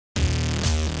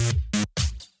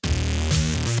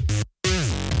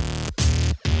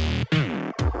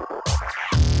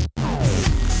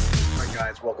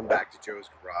welcome back to Joe's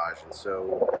Garage. And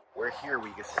so we're here. We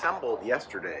assembled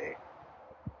yesterday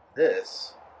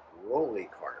this rolly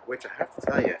cart, which I have to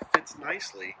tell you fits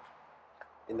nicely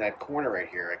in that corner right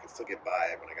here. I can still get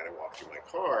by it when I got to walk through my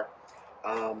car.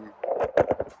 I'm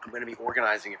going to be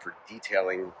organizing it for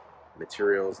detailing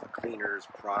materials, the cleaners,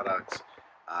 products,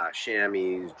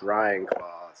 chamois, drying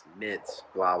cloths, mitts,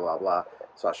 blah, blah, blah.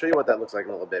 So I'll show you what that looks like in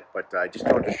a little bit, but I just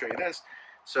wanted to show you this.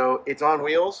 So it's on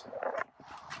wheels.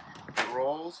 It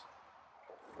rolls.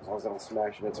 As long as I don't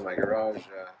smash it into my garage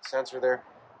sensor there.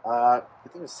 I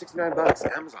think it was 69 bucks,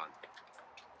 Amazon.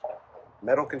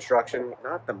 Metal construction,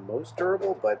 not the most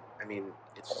durable, but I mean,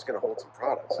 it's just going to hold some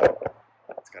products. So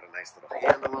it's got a nice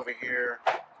little handle over here.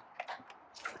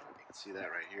 You can see that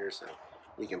right here, so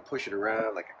you can push it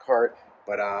around like a cart.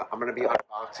 But I'm going to be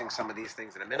unboxing some of these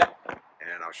things in a minute,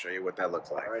 and I'll show you what that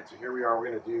looks like. All right, so here we are.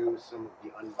 We're going to do some of the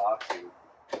unboxing.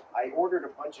 I ordered a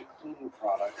bunch of cleaning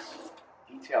products,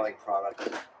 detailing products,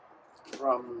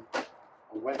 from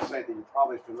a website that you're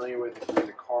probably familiar with if you're in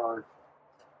the car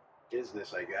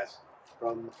business, I guess,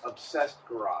 from Obsessed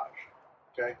Garage.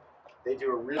 Okay? They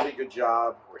do a really good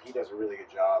job, or he does a really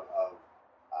good job of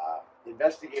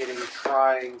investigating,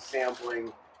 trying,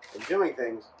 sampling, and doing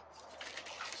things.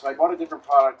 So I bought a different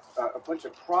product, a bunch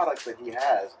of products that he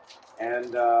has,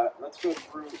 and let's go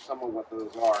through some of what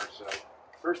those are. So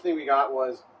first thing we got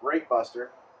was Brake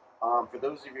Buster. For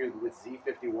those of you with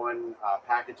Z51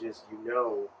 packages, you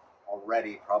know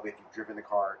already, probably if you've driven the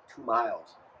car 2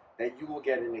 miles, that you will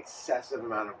get an excessive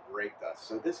amount of brake dust.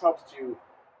 So this helps to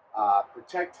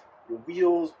protect your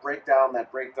wheels, break down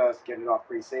that brake dust, get it off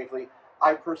pretty safely.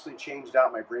 I personally changed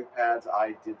out my brake pads.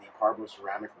 I did the Carbo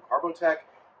Ceramic from Carbotech,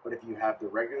 but if you have the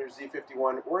regular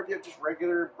Z51, or if you have just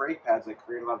regular brake pads that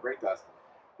create a lot of brake dust,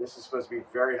 this is supposed to be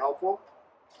very helpful.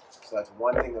 So that's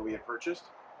one thing that we had purchased.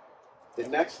 The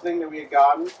next thing that we had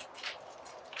gotten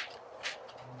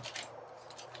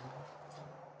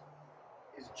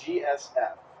is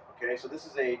GSF. Okay, so this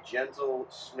is a gentle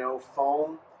snow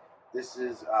foam. This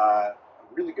is a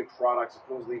really good product,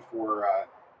 supposedly for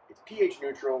it's pH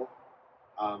neutral.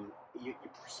 You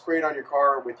spray it on your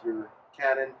car with your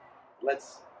cannon,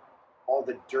 lets all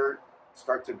the dirt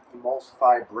start to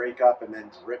emulsify, break up, and then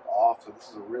drip off. So this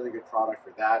is a really good product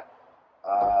for that.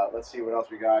 Let's see what else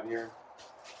we got in here.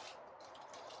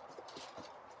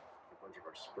 A bunch of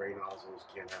our spray nozzles.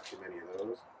 Can't have too many of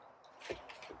those.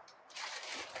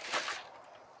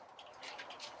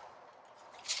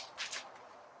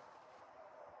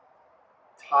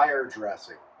 Tire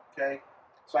dressing. Okay,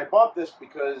 so I bought this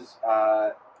because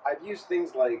I've used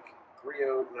things like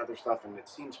Griot and other stuff, and it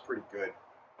seems pretty good.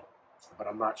 But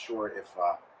I'm not sure if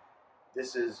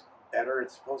this is better.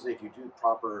 It's supposedly if you do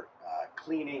proper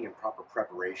cleaning and proper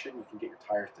preparation, you can get your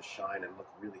tires to shine and look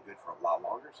really good for a lot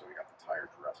longer. So we got the tire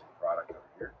dressing product over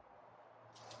here.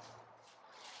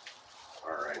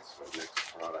 All right, so the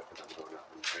next product that I'm going to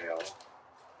unveil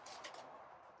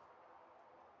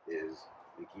is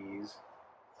Mickey's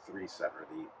 3-7,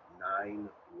 the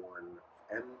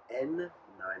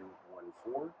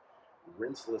N914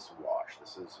 rinseless wash.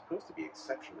 This is supposed to be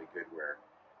exceptionally good, where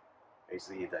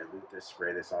basically you dilute this,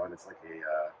 spray this on. It's like an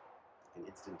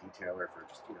instant detailer for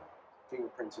just,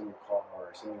 fingerprints in your car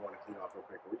or something you want to clean off real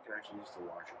quick, or you can actually use to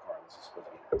wash your car. This is supposed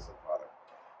to be an excellent product.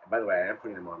 And by the way, I am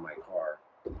putting them on my car,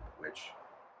 which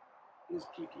is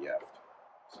PPF'd,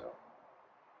 so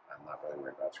I'm not really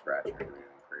worried about scratching or doing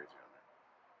anything crazy on there.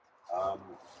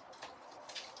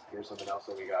 Here's something else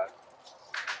that we got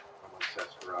from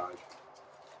Obsessed Garage.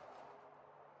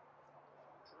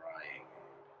 Drying aid.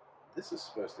 This is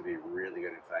supposed to be really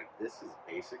good. In fact, this is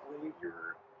basically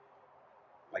your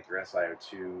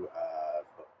SiO2,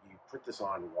 but you put this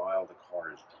on while the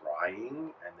car is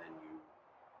drying, and then you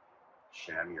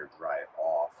chamois or dry it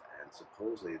off. And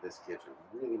supposedly this gives a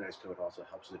really nice coat. Also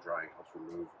helps with the drying, helps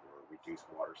remove or reduce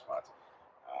water spots,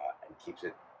 and keeps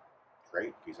it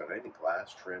great. Keeps on anything,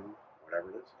 glass, trim, whatever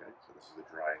it is. Okay, so this is the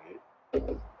drying aid.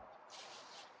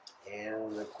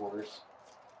 And of course,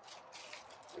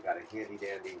 we got a handy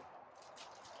dandy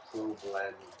Pro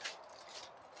Blend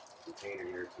container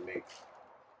here to make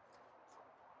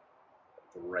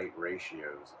the right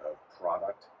ratios of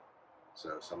product.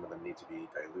 So some of them need to be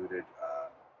diluted.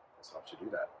 This helps you do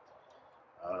that.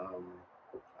 I don't know,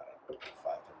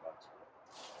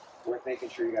 $5-10. Worth making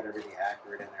sure you got everything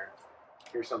accurate in there.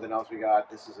 Here's something else we got.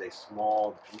 This is a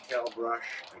small detail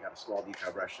brush. I got a small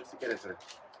detail brush just to get into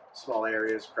small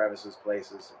areas, crevices,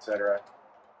 places, etc.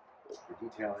 for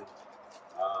detailing.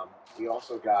 We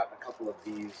also got a couple of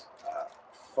these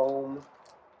foam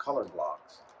color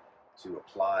blocks to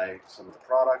apply some of the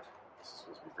product. This is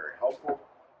supposed to be very helpful.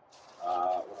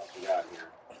 What else we got here?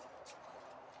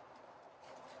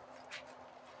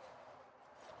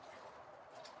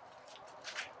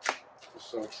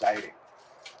 so exciting.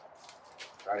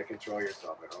 Try to control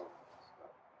yourself at home.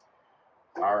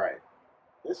 All right.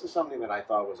 This is something that I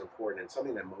thought was important and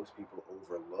something that most people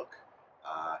overlook.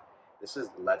 This is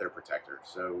leather protector.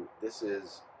 So this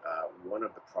is one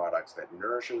of the products that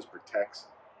nourishes, protects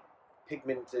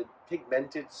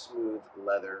pigmented smooth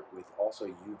leather with also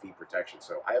UV protection.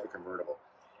 So I have a convertible.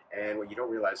 And what you don't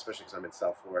realize, especially because I'm in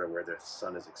South Florida where the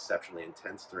sun is exceptionally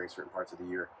intense during certain parts of the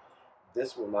year,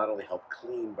 this will not only help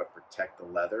clean but protect the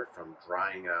leather from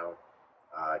drying out,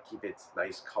 keep its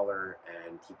nice color,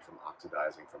 and keep from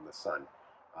oxidizing from the sun.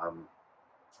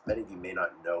 Many of you may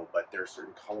not know, but there are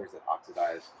certain colors that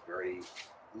oxidize very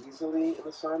easily in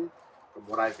the sun. From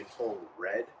what I've been told,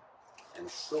 red and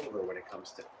silver when it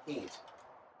comes to paint.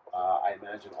 I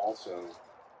imagine also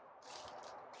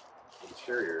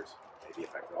interiors may be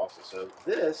affected also. So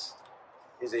this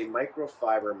is a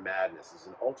microfiber madness. This is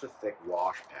an ultra thick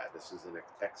wash pad. This is an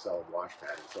XL wash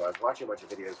pad. And so I was watching a bunch of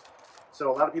videos. So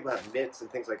a lot of people have mitts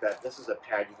and things like that. This is a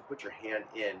pad you can put your hand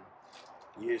in,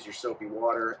 use your soapy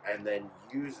water, and then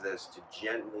use this to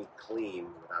gently clean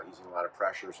without using a lot of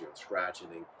pressure so you don't scratch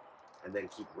anything, and then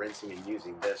keep rinsing and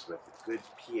using this with good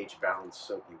pH balanced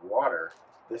soapy water.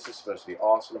 This is supposed to be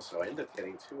awesome, so I ended up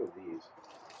getting 2 of these.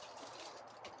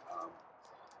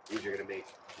 These are going to make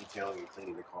detailing and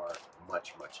cleaning the car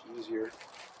much, much easier.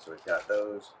 So we've got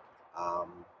those.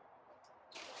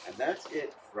 And that's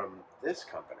it from this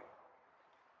company.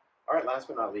 All right, last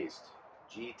but not least,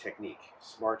 G Technique.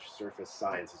 Smart Surface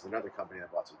Science is another company I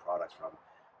bought some products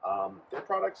from. Their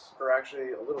products are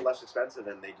actually a little less expensive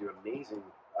and they do amazing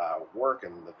work,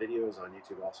 and the videos on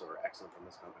YouTube also are excellent from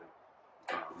this company.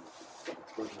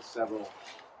 Working with several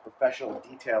professional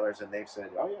detailers, and they've said,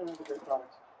 oh yeah, they're great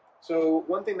products. So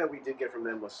one thing that we did get from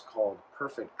them was called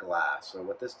Perfect Glass. So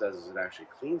what this does is it actually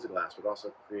cleans the glass, but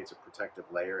also creates a protective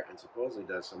layer, and supposedly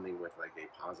does something with like a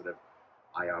positive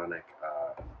ionic,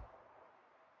 I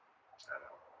don't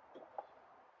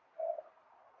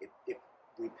know, it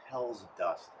repels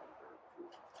dust and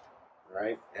dirt. All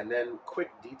right, and then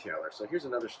quick detailer. So here's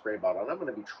another spray bottle, and I'm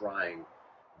going to be trying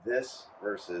this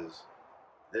versus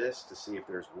this to see if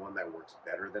there's one that works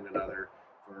better than another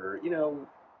for, you know,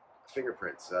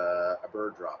 fingerprints, a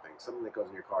bird dropping, something that goes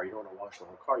in your car. You don't want to wash the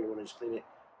whole car, you want to just clean it.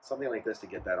 Something like this to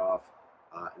get that off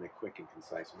in a quick and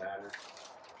concise manner.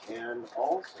 And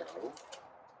also,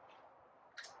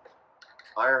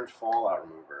 iron fallout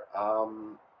remover.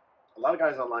 A lot of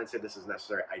guys online say this is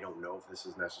necessary. I don't know if this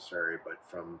is necessary, but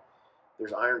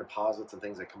there's iron deposits and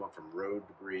things that come up from road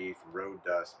debris, from road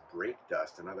dust, brake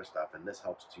dust, and other stuff, and this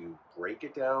helps to break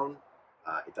it down.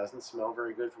 It doesn't smell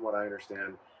very good from what I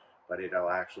understand, but it'll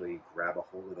actually grab a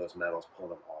hold of those metals, pull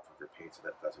them off of your paint so that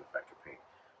it doesn't affect your paint.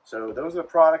 So those are the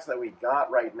products that we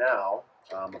got right now,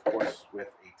 of course with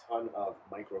a ton of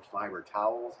microfiber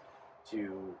towels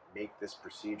to make this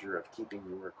procedure of keeping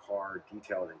your car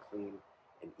detailed and clean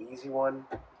an easy one.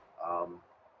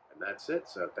 And that's it.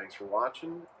 So thanks for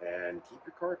watching, and keep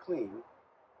your car clean,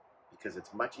 because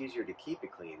it's much easier to keep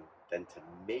it clean than to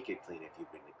make it clean if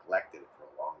you've been neglected it for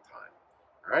a long time.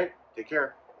 All right, take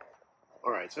care.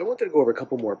 All right, so I wanted to go over a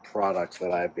couple more products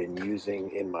that I've been using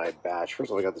in my batch. First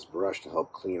of all, I got this brush to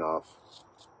help clean off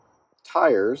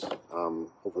tires,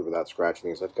 hopefully without scratching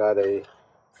things. I've got a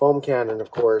foam cannon, of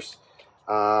course.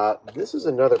 This is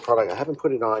another product. I haven't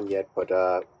put it on yet, but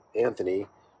Anthony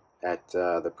at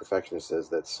The Perfectionist says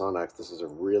that Sonax, this is a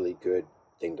really good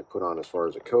thing to put on as far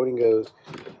as a coating goes.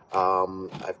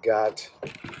 I've got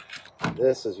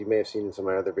this, as you may have seen in some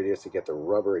of my other videos, to get the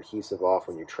rubber adhesive off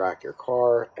when you track your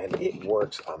car, and it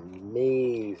works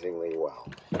amazingly well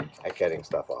at getting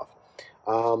stuff off.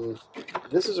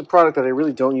 This is a product that I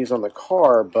really don't use on the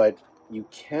car, but you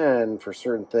can for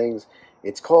certain things.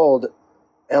 It's called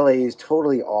LA's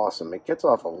Totally Awesome. It gets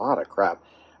off a lot of crap.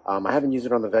 I haven't used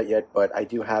it on the Vet yet, but I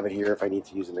do have it here if I need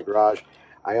to use it in the garage.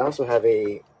 I also have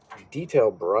a detail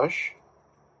brush.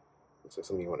 Looks like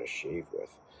something you want to shave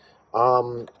with.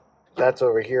 That's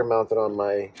over here mounted on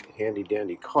my handy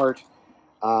dandy cart.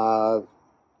 A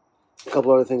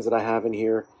couple other things that I have in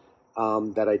here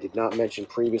that I did not mention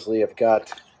previously. I've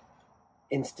got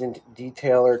instant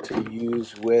detailer to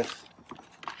use with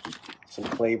some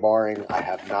clay barring. I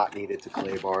have not needed to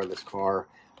clay bar this car.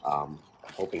 I'm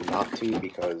hoping not to,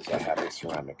 because I have a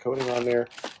ceramic coating on there,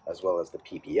 as well as the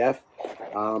PPF.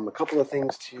 A couple of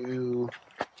things to,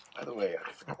 by the way,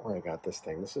 I forgot where I got this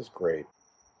thing. This is great.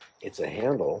 It's a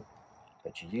handle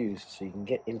that you use so you can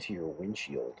get into your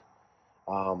windshield,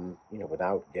 you know,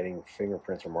 without getting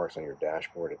fingerprints or marks on your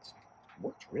dashboard. It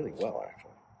works really well,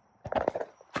 actually.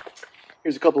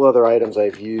 Here's a couple other items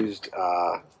I've used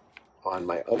on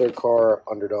my other car,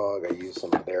 Underdog. I used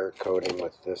some of their coating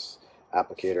with this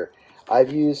applicator.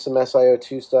 I've used some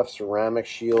SiO2 stuff, Ceramic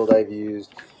Shield I've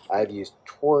used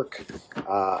Torque.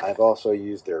 I've also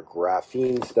used their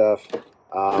graphene stuff.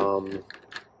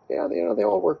 Yeah, they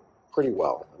all work pretty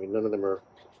well. I mean, none of them are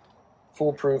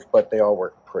foolproof, but they all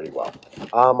work pretty well.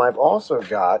 I've also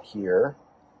got here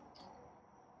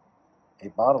a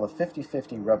bottle of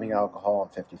 50-50 rubbing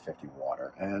alcohol and 50-50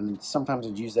 water. And sometimes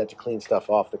I'd use that to clean stuff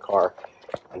off the car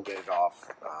and get it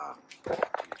off the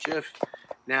jiff.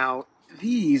 Now,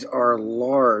 these are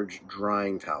large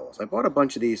drying towels. I bought a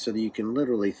bunch of these so that you can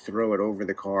literally throw it over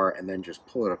the car and then just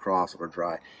pull it across, it'll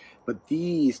dry. But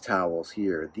these towels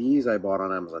here, these I bought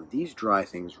on Amazon, these dry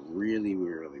things really,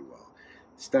 really well.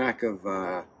 Stack of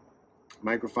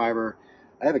microfiber.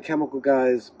 I have a Chemical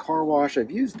Guys car wash. I've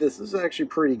used this. This is actually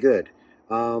pretty good.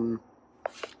 And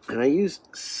I use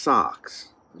socks.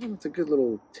 It's a good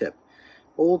little tip.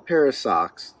 Old pair of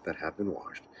socks that have been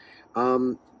washed.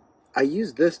 I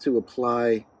use this to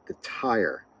apply the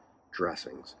tire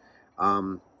dressings.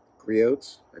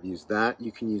 Griots, I've used that.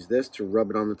 You can use this to rub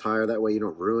it on the tire. That way you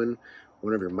don't ruin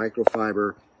one of your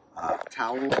microfiber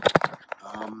towels.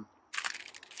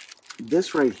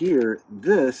 This right here,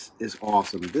 this is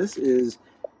awesome. This is,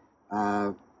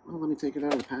 well, let me take it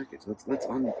out of the package.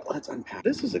 Let's unpack.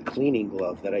 This is a cleaning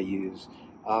glove that I use.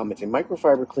 It's a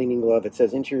microfiber cleaning glove. It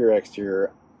says interior,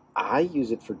 exterior. I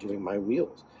use it for doing my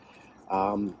wheels.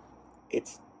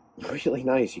 It's really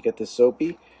nice. You get this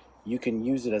soapy. You can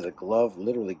use it as a glove,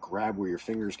 literally grab where your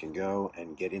fingers can go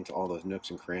and get into all those nooks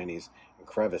and crannies and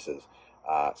crevices,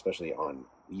 especially on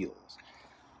wheels.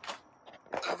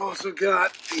 I've also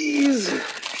got these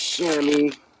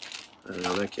shami. I don't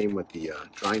know, that came with the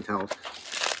drying towels.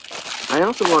 I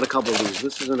also bought a couple of these.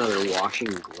 This is another washing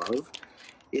glove.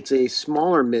 It's a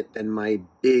smaller mitt than my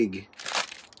big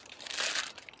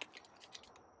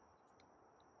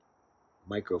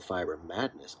Microfiber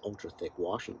Madness ultra thick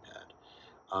washing pad,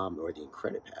 or the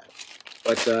Incredipad.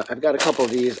 But I've got a couple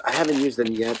of these. I haven't used them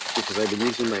yet because I've been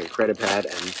using my Incredipad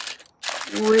and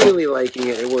really liking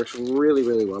it. It works really,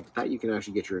 really well. But that you can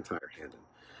actually get your entire hand in.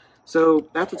 So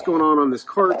that's what's going on this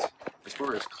cart as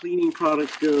far as cleaning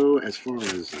products go, as far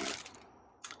as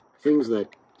things that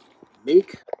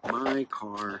make my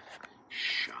car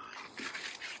shine.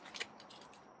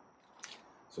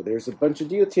 So there's a bunch of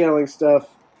detailing stuff.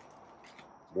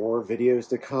 More videos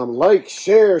to come. Like,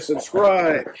 share,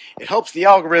 subscribe. It helps the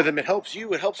algorithm. It helps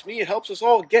you. It helps me. It helps us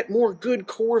all get more good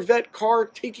Corvette car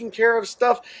taking care of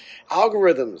stuff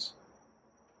algorithms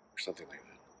or something like that.